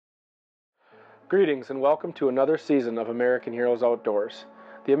Greetings and welcome to another season of American Heroes Outdoors.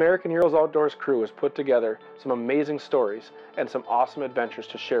 The American Heroes Outdoors crew has put together some amazing stories and some awesome adventures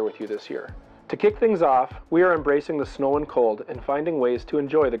to share with you this year. To kick things off, we are embracing the snow and cold and finding ways to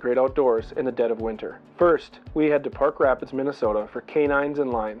enjoy the great outdoors in the dead of winter. First, we head to Park Rapids, Minnesota for Canines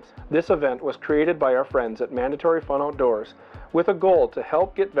and Lines. This event was created by our friends at Mandatory Fun Outdoors with a goal to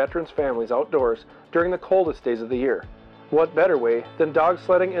help get veterans' families outdoors during the coldest days of the year. What better way than dog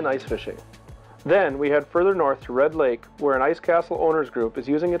sledding and ice fishing? Then we head further north to Red Lake, where an ice castle owners group is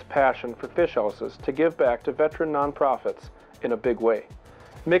using its passion for fish houses to give back to veteran nonprofits in a big way.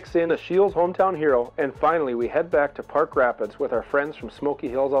 Mix in a Scheels hometown hero, and finally we head back to Park Rapids with our friends from Smoky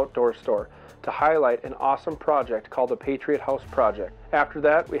Hills Outdoor Store to highlight an awesome project called the Patriot House Project. After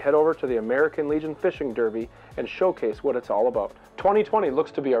that, we head over to the American Legion Fishing Derby and showcase what it's all about. 2020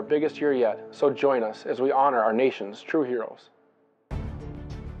 looks to be our biggest year yet, so join us as we honor our nation's true heroes.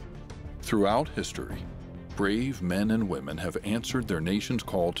 Throughout history, brave men and women have answered their nation's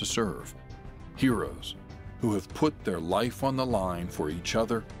call to serve. Heroes who have put their life on the line for each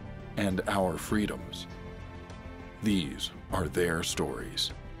other and our freedoms. These are their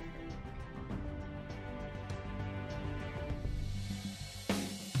stories.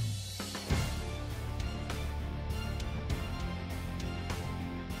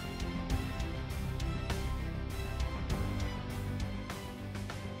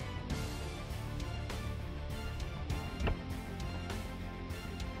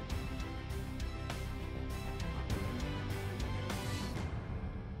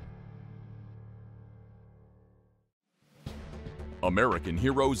 American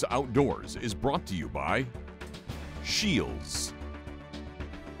Heroes Outdoors is brought to you by Scheels,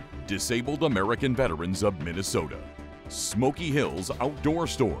 Disabled American Veterans of Minnesota, Smoky Hills Outdoor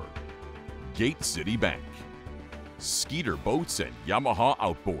Store, Gate City Bank, Skeeter Boats and Yamaha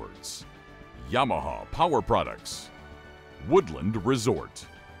Outboards, Yamaha Power Products, Woodland Resort,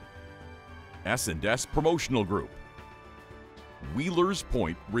 S&S Promotional Group, Wheelers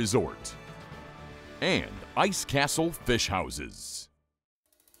Point Resort, and Ice Castle Fish Houses.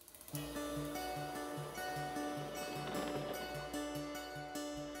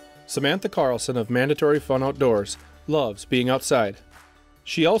 Samantha Carlson of Mandatory Fun Outdoors loves being outside.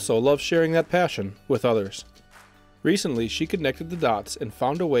 She also loves sharing that passion with others. Recently, she connected the dots and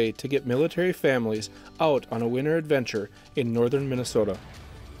found a way to get military families out on a winter adventure in northern Minnesota.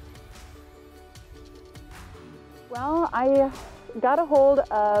 Well, I got a hold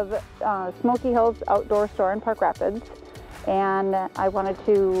of Smoky Hills Outdoor Store in Park Rapids, and I wanted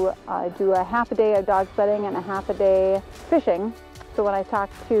to do a half a day of dog sledding and a half a day fishing. So when I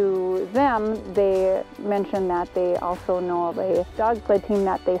talked to them, they mentioned that they also know of a dog sled team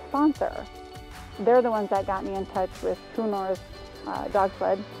that they sponsor. They're the ones that got me in touch with True North Dog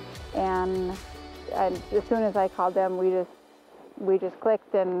Sled, and as soon as I called them, we just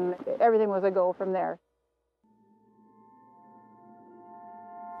clicked, and everything was a go from there.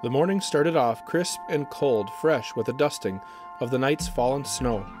 The morning started off crisp and cold, fresh with a dusting of the night's fallen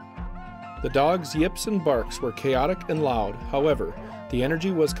snow. The dogs' yips and barks were chaotic and loud, however, the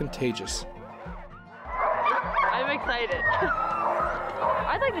energy was contagious. I'm excited.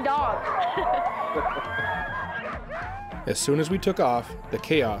 I like the dogs. As soon as we took off, the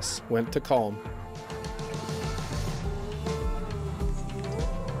chaos went to calm.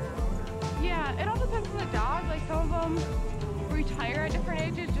 Yeah, it all depends on the dog. Like some of them retire at different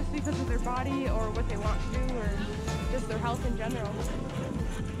ages just because of their body or what they want to do or just their health in general.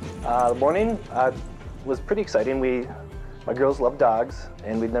 The morning was pretty exciting. My girls love dogs,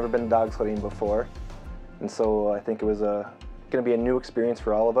 and we'd never been dog sledding before, and so I think it was going to be a new experience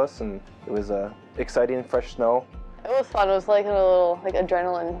for all of us, and it was exciting, fresh snow. It was fun. It was like a little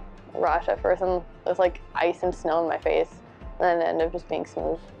adrenaline rush at first, and it was like ice and snow in my face, and then it ended up just being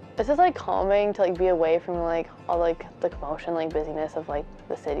smooth. It's just calming to be away from all the commotion, busyness of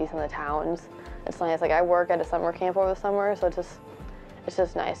the cities and the towns. It's nice. I work at a summer camp over the summer, so it's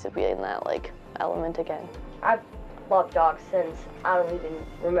just nice to be in that element again. I've loved dogs since I don't even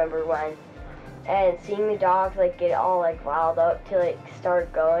remember when, and seeing the dogs get all riled up to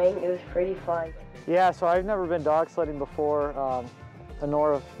start going, it was pretty fun. Yeah, so I've never been dog sledding before,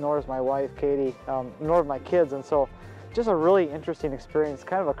 nor has my wife Katie, nor have my kids, and so just a really interesting experience,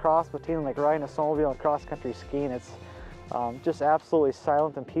 kind of a cross between riding a snowmobile and cross-country skiing. It's just absolutely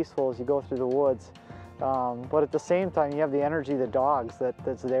silent and peaceful as you go through the woods. But at the same time, you have the energy of the dogs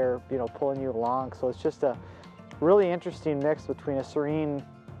that's there, pulling you along. So it's just a really interesting mix between a serene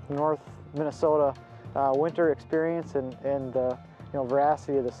North Minnesota winter experience and the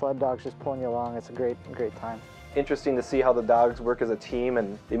veracity of the sled dogs just pulling you along. It's a great time. interesting to see how the dogs work as a team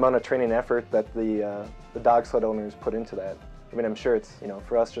and the amount of training and effort that the dog sled owners put into that. I mean, I'm sure it's, you know,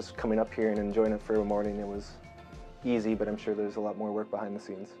 for us just coming up here and enjoying it for a morning, it was easy, but I'm sure there's a lot more work behind the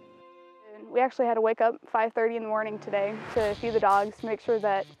scenes. We actually had to wake up 5:30 in the morning today to feed the dogs, make sure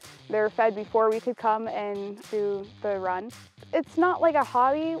that they're fed before we could come and do the run. It's not like a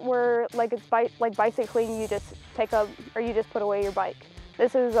hobby where like it's like bicycling, you just pick up or you just put away your bike.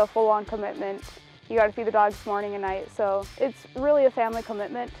 This is a full-on commitment. You got to feed the dogs morning and night, so it's really a family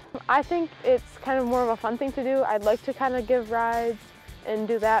commitment. I think it's kind of more of a fun thing to do. I'd like to kind of give rides and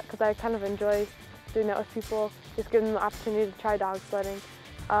do that because I kind of enjoy doing that with people, just giving them the opportunity to try dog sledding.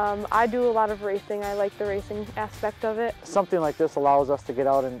 I do a lot of racing. I like the racing aspect of it. Something like this allows us to get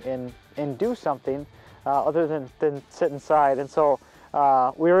out and do something other than sit inside. And so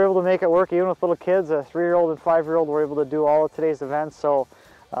we were able to make it work even with little kids. A 3-year-old and 5-year-old were able to do all of today's events. So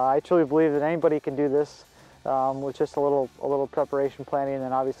I truly believe that anybody can do this with just a little preparation planning and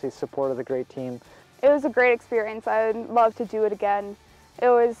then obviously support of the great team. It was a great experience. I would love to do it again. It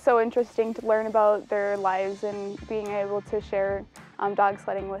was so interesting to learn about their lives and being able to share dog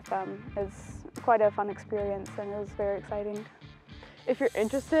sledding with them is quite a fun experience, and it was very exciting. If you're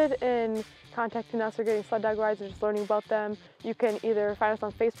interested in contacting us or getting sled dog rides or just learning about them, you can either find us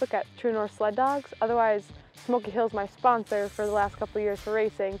on Facebook at True North Sled Dogs. Otherwise, Smoky Hill's my sponsor for the last couple of years for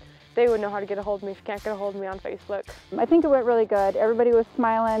racing. They would know how to get a hold of me if you can't get a hold of me on Facebook. I think it went really good. Everybody was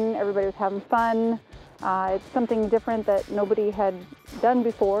smiling, everybody was having fun. It's something different that nobody had done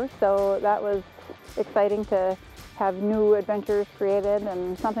before, so that was exciting to have new adventures created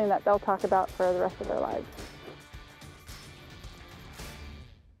and something that they'll talk about for the rest of their lives.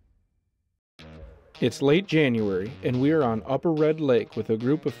 It's late January, and we are on Upper Red Lake with a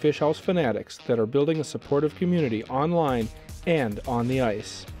group of Fish House fanatics that are building a supportive community online and on the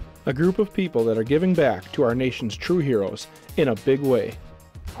ice. A group of people that are giving back to our nation's true heroes in a big way.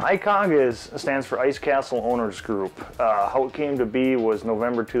 ICOG stands for Ice Castle Owners Group. How it came to be was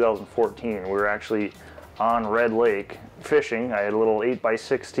November 2014. We were actually on Red Lake fishing. I had a little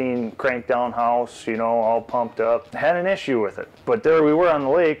 8x16 crank down house, you know, all pumped up. Had an issue with it. But there we were on the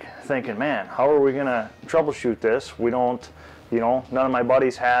lake thinking, man, how are we gonna troubleshoot this? We don't, you know, none of my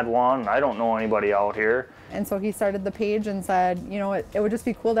buddies had one. I don't know anybody out here. And so he started the page and said, you know, it would just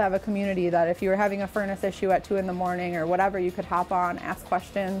be cool to have a community that if you were having a furnace issue at 2 in the morning or whatever, you could hop on, ask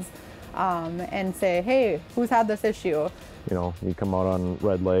questions, and say, hey, who's had this issue? You know, you come out on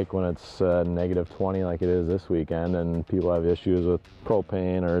Red Lake when it's -20 like it is this weekend, and people have issues with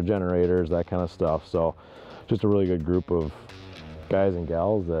propane or generators, that kind of stuff. So just a really good group of guys and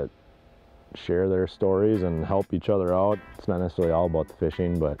gals that share their stories and help each other out. It's not necessarily all about the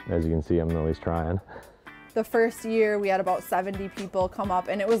fishing, but as you can see, I'm always trying. The first year we had about 70 people come up,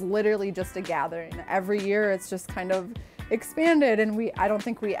 and it was literally just a gathering. Every year it's just kind of expanded, and I don't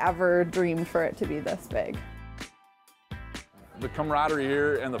think we ever dreamed for it to be this big. The camaraderie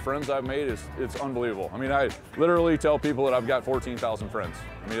here and the friends I've made it's unbelievable. I mean, I literally tell people that I've got 14,000 friends.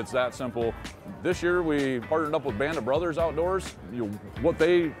 I mean, it's that simple. This year we partnered up with Band of Brothers Outdoors. You know, what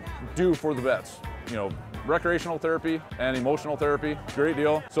they do for the vets, you know, recreational therapy and emotional therapy, great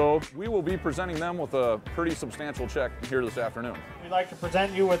deal. So we will be presenting them with a pretty substantial check here this afternoon. We'd like to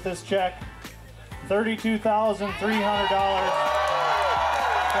present you with this check, $32,300. Come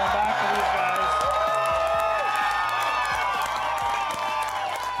back to these guys.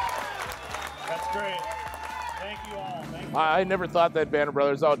 That's great. Thank you all. Thank you. I never thought that Band of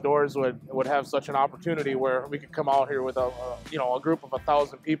Brothers Outdoors would have such an opportunity where we could come out here with a group of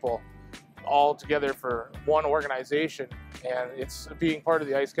 1,000 people all together for one organization, and it's being part of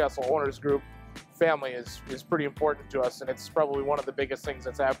the Ice Castle Owners Group family is pretty important to us, and it's probably one of the biggest things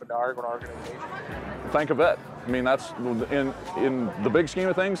that's happened to our organization. Thank a vet. I mean, that's in the big scheme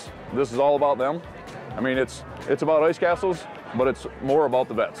of things, this is all about them. I mean, it's about ice castles, but it's more about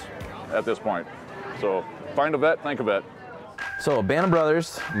the vets at this point. So find a vet, thank a vet. So Band of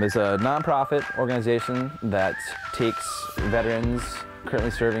Brothers is a nonprofit organization that takes veterans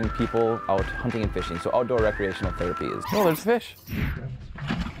currently serving people out hunting and fishing. So outdoor recreational therapy is. Oh, there's fish.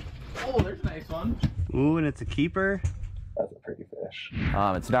 Oh, there's a nice one. Ooh, and it's a keeper. That's a pretty fish.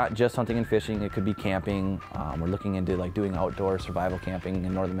 It's not just hunting and fishing. It could be camping. We're looking into like doing outdoor survival camping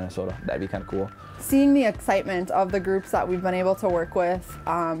in northern Minnesota. That'd be kind of cool. Seeing the excitement of the groups that we've been able to work with,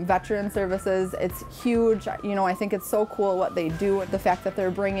 veteran services, it's huge. You know, I think it's so cool what they do. The fact that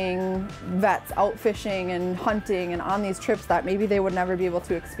they're bringing vets out fishing and hunting and on these trips that maybe they would never be able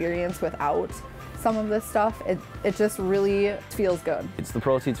to experience without some of this stuff, it just really feels good. It's the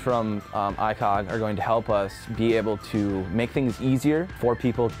proceeds from ICOG are going to help us be able to make things easier for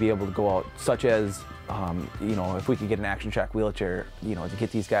people to be able to go out, such as you know, if we could get an action track wheelchair, you know, to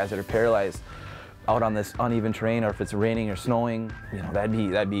get these guys that are paralyzed out on this uneven terrain, or if it's raining or snowing, you know,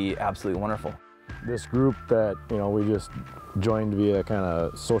 that'd be absolutely wonderful. This group that, you know, we just joined via kind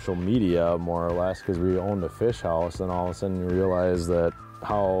of social media more or less because we owned a fish house, and all of a sudden you realize that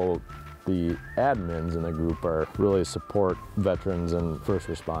how the admins in the group are really support veterans and first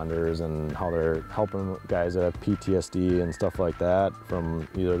responders, and how they're helping guys that have PTSD and stuff like that from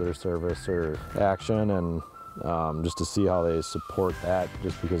either their service or action, and just to see how they support that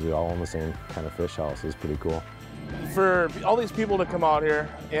just because we all own the same kind of fish house is pretty cool. For all these people to come out here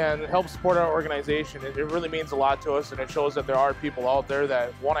and help support our organization, it really means a lot to us, and it shows that there are people out there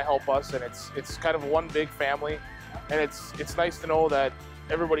that want to help us, and it's kind of one big family, and it's nice to know that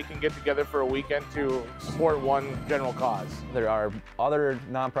everybody can get together for a weekend to support one general cause. There are other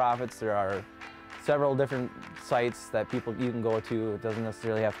nonprofits, there are several different sites that you can go to. It doesn't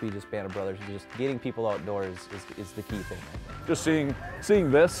necessarily have to be just Band of Brothers. Just getting people outdoors is the key thing. Just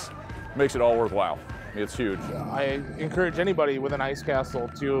seeing this makes it all worthwhile. It's huge. I encourage anybody with an ice castle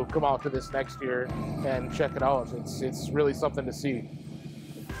to come out to this next year and check it out. It's really something to see.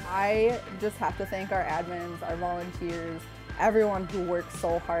 I just have to thank our admins, our volunteers, everyone who works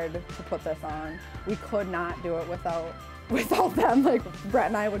so hard to put this on. We could not do it without them. Like, Brett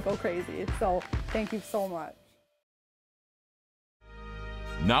and I would go crazy. So thank you so much.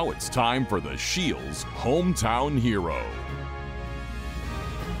 Now it's time for the Scheels Hometown Hero.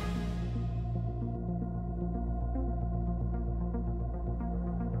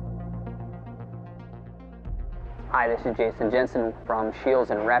 Hi, this is Jason Jensen from Scheels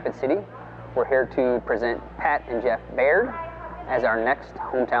in Rapid City. We're here to present Pat and Jeff Baird as our next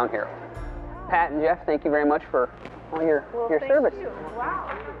hometown hero. Pat and Jeff, thank you very much for all your service. You.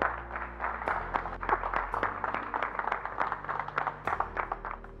 Wow.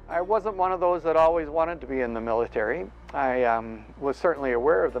 I wasn't one of those that always wanted to be in the military. I was certainly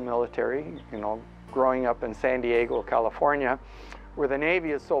aware of the military, you know, growing up in San Diego, California, where the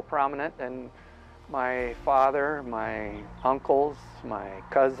Navy is so prominent, and my father, my uncles, my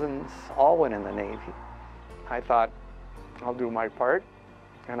cousins all went in the Navy. I thought, I'll do my part,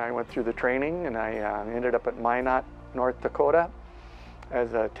 and I went through the training, and I ended up at Minot, North Dakota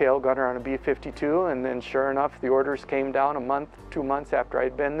as a tail gunner on a B-52, and then sure enough the orders came down a month, 2 months after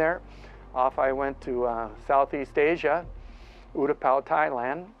I'd been there. Off I went to Southeast Asia, Utapao,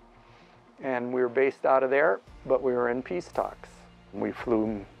 Thailand, and we were based out of there, but we were in peace talks. We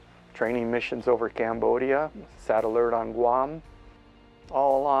flew training missions over Cambodia, sat alert on Guam.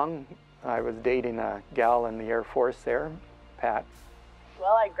 All along, I was dating a gal in the Air Force there, Pat.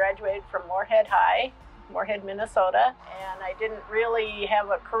 Well, I graduated from Moorhead High, Moorhead, Minnesota, and I didn't really have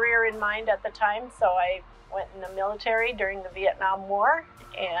a career in mind at the time, so I went in the military during the Vietnam War,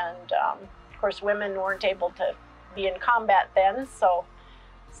 and of course women weren't able to be in combat then, so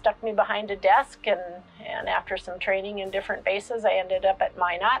stuck me behind a desk, and after some training in different bases, I ended up at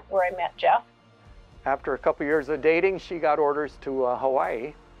Minot, where I met Jeff. After a couple years of dating, she got orders to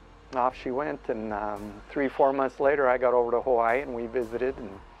Hawaii. Off she went, and 3-4 months later, I got over to Hawaii, and we visited and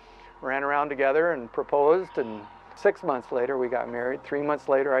ran around together and proposed, and 6 months later, we got married. 3 months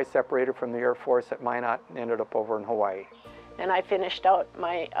later, I separated from the Air Force at Minot and ended up over in Hawaii. And I finished out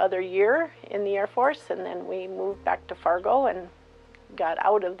my other year in the Air Force, and then we moved back to Fargo and got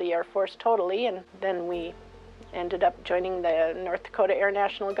out of the Air Force totally, and then we ended up joining the North Dakota Air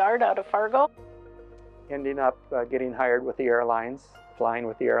National Guard out of Fargo. Ending up getting hired with the airlines, flying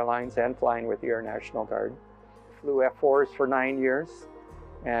with the airlines and flying with the Air National Guard. Flew F-4s for 9 years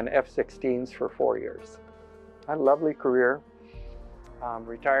and F-16s for 4 years. A lovely career.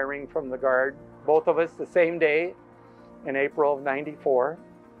 Retiring from the Guard, both of us the same day in April of '94,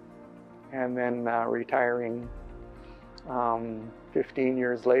 and then retiring 15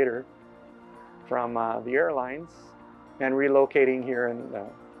 years later from the airlines and relocating here in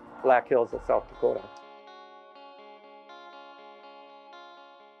Black Hills of South Dakota.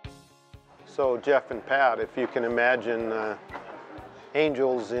 So Jeff and Pat, if you can imagine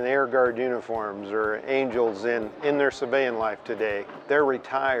angels in Air Guard uniforms or angels in their civilian life today, they're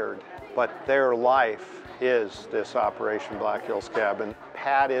retired, but their life is this Operation Black Hills Cabin.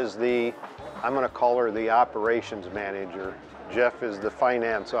 Pat is I'm going to call her the operations manager. Jeff is the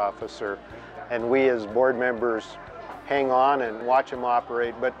finance officer, and we as board members hang on and watch them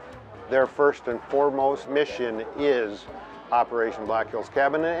operate, but their first and foremost mission is Operation Black Hills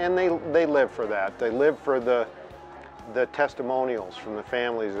Cabin, and they live for that. They live for the testimonials from the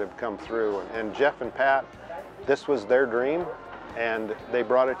families that have come through. And Jeff and Pat, this was their dream, and they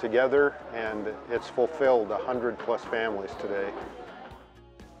brought it together, and it's fulfilled 100+ families today.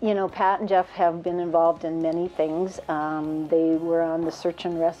 You know, Pat and Jeff have been involved in many things. They were on the search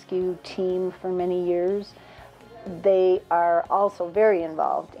and rescue team for many years. They are also very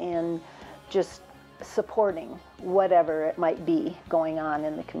involved in just supporting whatever it might be going on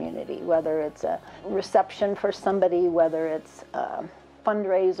in the community, whether it's a reception for somebody, whether it's a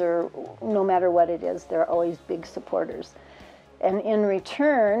fundraiser, no matter what it is, they're always big supporters. And in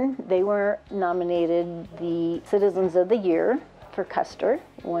return, they were nominated the Citizens of the Year for Custer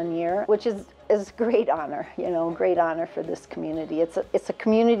one year, which is great honor, you know, great honor for this community. It's a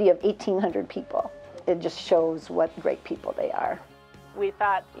community of 1,800 people. It just shows what great people they are. We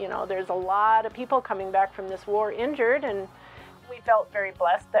thought, you know, there's a lot of people coming back from this war injured, and we felt very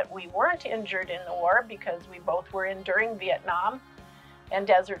blessed that we weren't injured in the war because we both were in during Vietnam and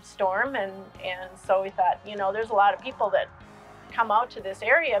Desert Storm, and so we thought, you know, there's a lot of people that come out to this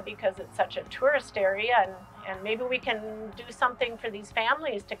area because it's such a tourist area, and maybe we can do something for these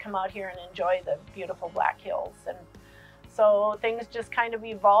families to come out here and enjoy the beautiful Black Hills. And so things just kind of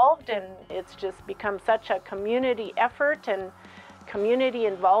evolved, and it's just become such a community effort and community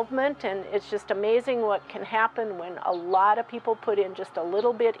involvement, and it's just amazing what can happen when a lot of people put in just a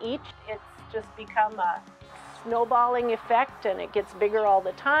little bit each. It's just become a snowballing effect, and it gets bigger all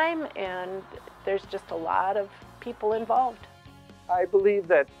the time, and there's just a lot of people involved. I believe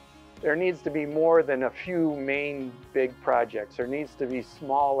that there needs to be more than a few main big projects. There needs to be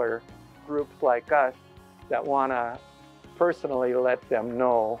smaller groups like us that want to personally let them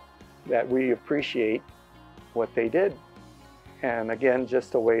know that we appreciate what they did. And again,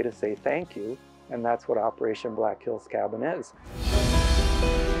 just a way to say thank you, and that's what Operation Black Hills Cabin is.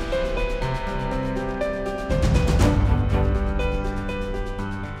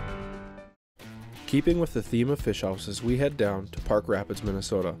 Keeping with the theme of fish houses, we head down to Park Rapids,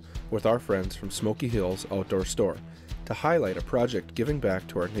 Minnesota with our friends from Smoky Hills Outdoor Store to highlight a project giving back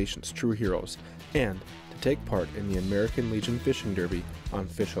to our nation's true heroes and to take part in the American Legion Fishing Derby on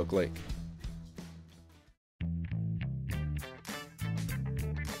Fishhook Lake.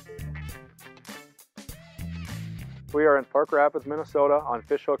 We are in Park Rapids, Minnesota on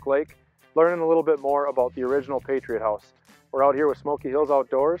Fishhook Lake, learning a little bit more about the original Patriot House. We're out here with Smoky Hills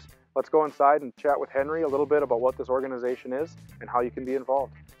Outdoors. Let's go inside and chat with Henry a little bit about what this organization is and how you can be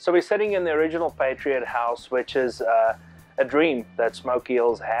involved. So we're sitting in the original Patriot House, which is a dream that Smoky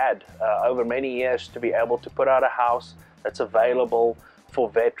Hills had over many years, to be able to put out a house that's available for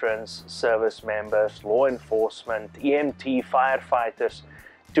veterans, service members, law enforcement, EMT, firefighters,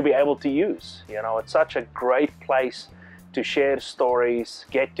 to be able to use. You know, it's such a great place to share stories,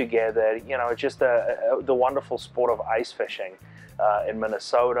 get together. You know, it's just the wonderful sport of ice fishing in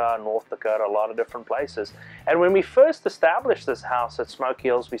Minnesota, North Dakota, a lot of different places. And when we first established this house at Smoky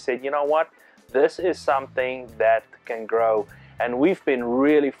Hills, we said, you know what, this is something that can grow. And we've been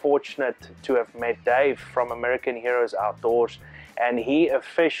really fortunate to have met Dave from American Heroes Outdoors, and he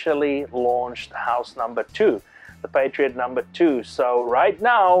officially launched house number 2. The Patriot number 2. So right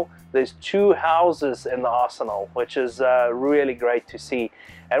now there's 2 houses in the arsenal, which is really great to see.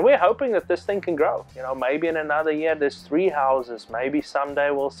 And we're hoping that this thing can grow. You know, maybe in another year there's 3 houses, maybe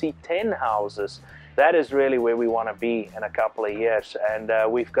someday we'll see 10 houses. That is really where we want to be in a couple of years. And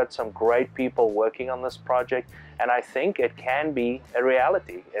we've got some great people working on this project, and I think it can be a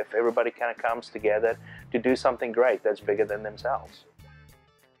reality if everybody kind of comes together to do something great that's bigger than themselves.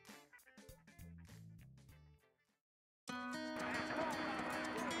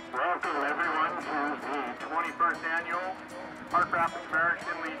 Welcome everyone to the 21st Annual Park Rapids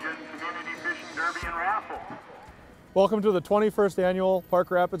American Legion Community Fishing Derby and Raffle. Welcome to the 21st Annual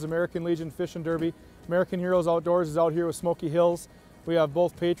Park Rapids American Legion Fishing Derby. American Heroes Outdoors is out here with Smoky Hills. We have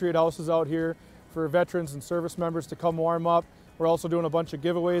both Patriot houses out here for veterans and service members to come warm up. We're also doing a bunch of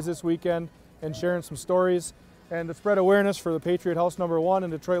giveaways this weekend and sharing some stories and to spread awareness for the Patriot House number 1 in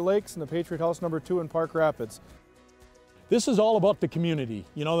Detroit Lakes and the Patriot House number 2 in Park Rapids. This is all about the community.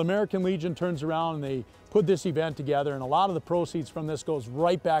 You know, the American Legion turns around and they put this event together, and a lot of the proceeds from this goes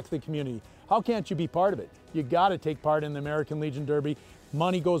right back to the community. How can't you be part of it? You got to take part in the American Legion Derby.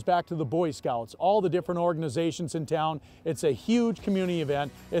 Money goes back to the Boy Scouts, all the different organizations in town. It's a huge community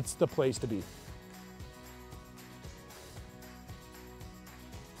event. It's the place to be.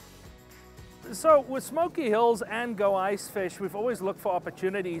 So with Smoky Hills and Go Ice Fish, we've always looked for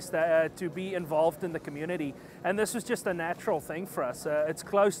opportunities to be involved in the community, and this was just a natural thing for us. It's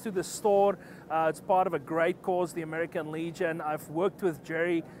close to the store, it's part of a great cause, the American Legion. I've worked with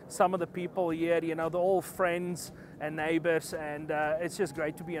Jerry, some of the people here, you know, they're all friends and neighbors, and it's just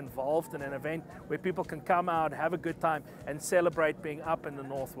great to be involved in an event where people can come out, have a good time, and celebrate being up in the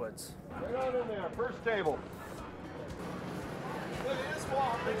Northwoods. Right on in there, first table. Look at this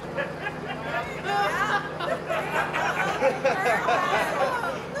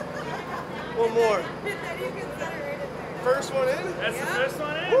One more. First one in? That's the first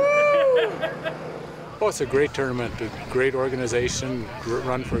one in? Oh, it's a great tournament, a great organization,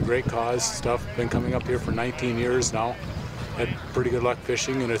 run for a great cause stuff. Been coming up here for 19 years now. Had pretty good luck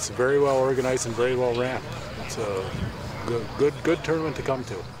fishing, and it's very well organized and very well ran. It's a good tournament to come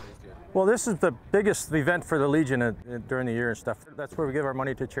to. Well, this is the biggest event for the Legion during the year and stuff. That's where we give our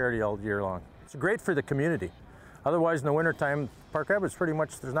money to charity all year long. It's great for the community. Otherwise, in the wintertime, Park Rapids pretty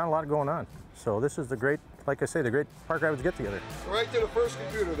much, there's not a lot going on. So this is the great, like I say, the great Park Rapids get-together. Right to the first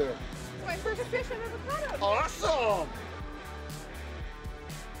computer there. It's my first fish I've ever caught of. Awesome!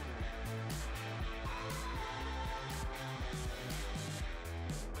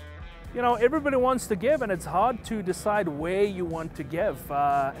 You know, everybody wants to give, and it's hard to decide where you want to give.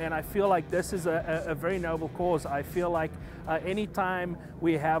 And I feel like this is a very noble cause. I feel like anytime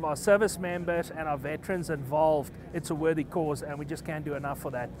we have our service members and our veterans involved, it's a worthy cause, and we just can't do enough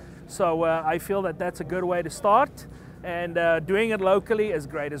for that. So I feel that that's a good way to start, and doing it locally is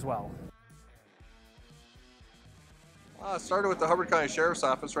great as well. I started with the Hubbard County Sheriff's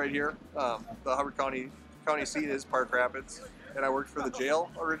Office right here. The Hubbard County seat is Park Rapids. And I worked for the jail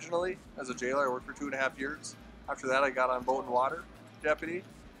originally. As a jailer, I worked for 2.5 years. After that, I got on boat and water deputy,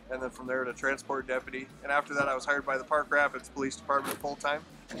 and then from there to transport deputy. And after that, I was hired by the Park Rapids Police Department full-time.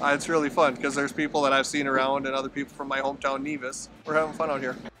 It's really fun because there's people that I've seen around and other people from my hometown, Nevis. We're having fun out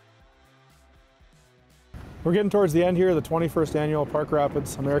here. We're getting towards the end here of the 21st Annual Park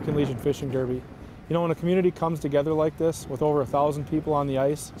Rapids American Legion Fishing Derby. You know, when a community comes together like this, with over 1,000 people on the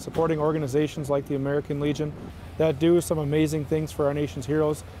ice, supporting organizations like the American Legion that do some amazing things for our nation's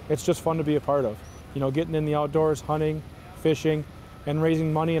heroes, it's just fun to be a part of. You know, getting in the outdoors, hunting, fishing, and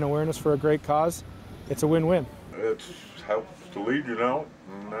raising money and awareness for a great cause, it's a win-win. It helps the Legion out,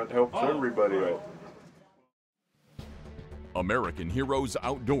 and that helps everybody out. American Heroes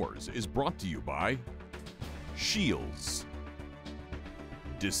Outdoors is brought to you by Scheels,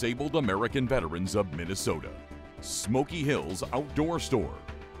 Disabled American Veterans of Minnesota, Smoky Hills Outdoor Store,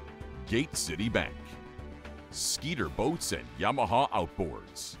 Gate City Bank, Skeeter Boats and Yamaha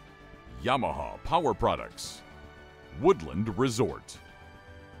Outboards, Yamaha Power Products, Woodland Resort,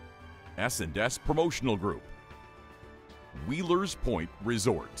 S&S Promotional Group, Wheelers Point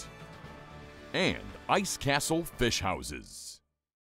Resort, and Ice Castle Fish Houses.